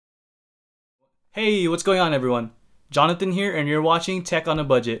Hey, what's going on everyone? Jonathan here and you're watching Tech on a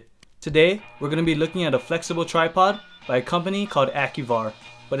Budget. Today, we're going to be looking at a flexible tripod by a company called Acuvar.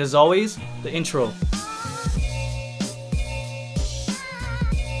 But as always, the intro.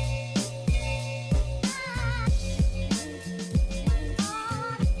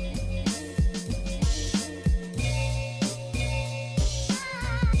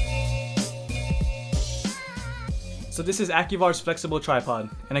 So this is Acuvar's flexible tripod,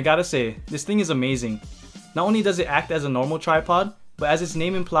 and I gotta say, this thing is amazing. Not only does it act as a normal tripod, but as its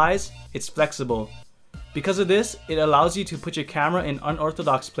name implies, it's flexible. Because of this, it allows you to put your camera in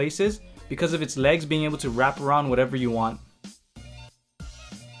unorthodox places because of its legs being able to wrap around whatever you want.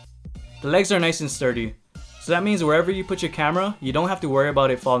 The legs are nice and sturdy, so that means wherever you put your camera, you don't have to worry about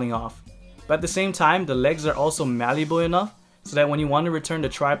it falling off. But at the same time, the legs are also malleable enough so that when you want to return the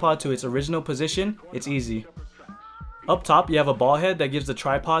tripod to its original position, it's easy. Up top, you have a ball head that gives the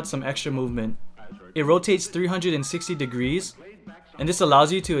tripod some extra movement. It rotates 360 degrees, and this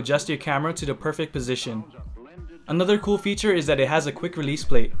allows you to adjust your camera to the perfect position. Another cool feature is that it has a quick release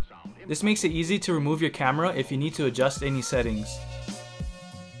plate. This makes it easy to remove your camera if you need to adjust any settings.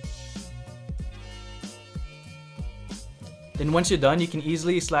 Then once you're done, you can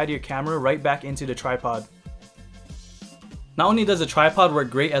easily slide your camera right back into the tripod. Not only does the tripod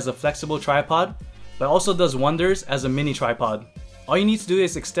work great as a flexible tripod, but also does wonders as a mini tripod. All you need to do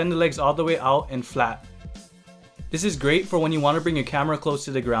is extend the legs all the way out and flat. This is great for when you want to bring your camera close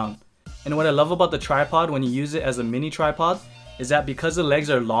to the ground. And what I love about the tripod when you use it as a mini tripod is that because the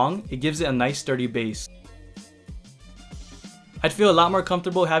legs are long, it gives it a nice sturdy base. I'd feel a lot more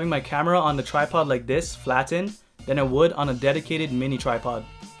comfortable having my camera on the tripod like this, flattened, than I would on a dedicated mini tripod.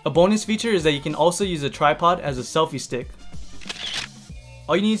 A bonus feature is that you can also use the tripod as a selfie stick.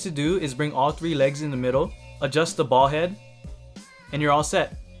 All you need to do is bring all three legs in the middle, adjust the ball head, and you're all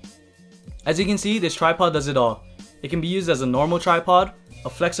set. As you can see, this tripod does it all. It can be used as a normal tripod, a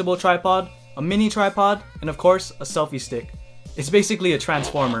flexible tripod, a mini tripod, and of course, a selfie stick. It's basically a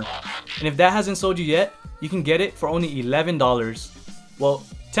transformer. And if that hasn't sold you yet, you can get it for only $11. Well,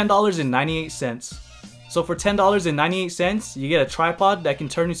 $10.98. So for $10.98, you get a tripod that can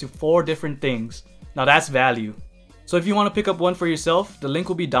turn into 4 different things. Now that's value. So if you want to pick up one for yourself, the link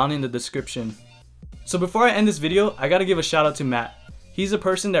will be down in the description. So before I end this video, I gotta give a shout out to Matt. He's the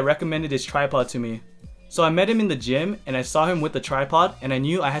person that recommended this tripod to me. So I met him in the gym and I saw him with the tripod and I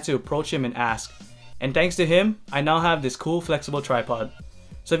knew I had to approach him and ask. And thanks to him, I now have this cool flexible tripod.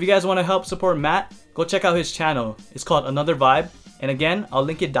 So if you guys want to help support Matt, go check out his channel. It's called Another Vibe, and again, I'll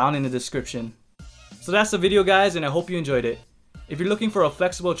link it down in the description. So that's the video guys, and I hope you enjoyed it. If you're looking for a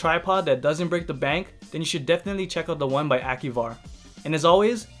flexible tripod that doesn't break the bank, then you should definitely check out the one by Acuvar. And as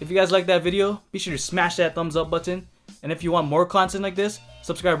always, if you guys like that video, be sure to smash that thumbs up button. And if you want more content like this,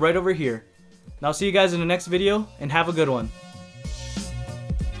 subscribe right over here. Now see you guys in the next video, and have a good one.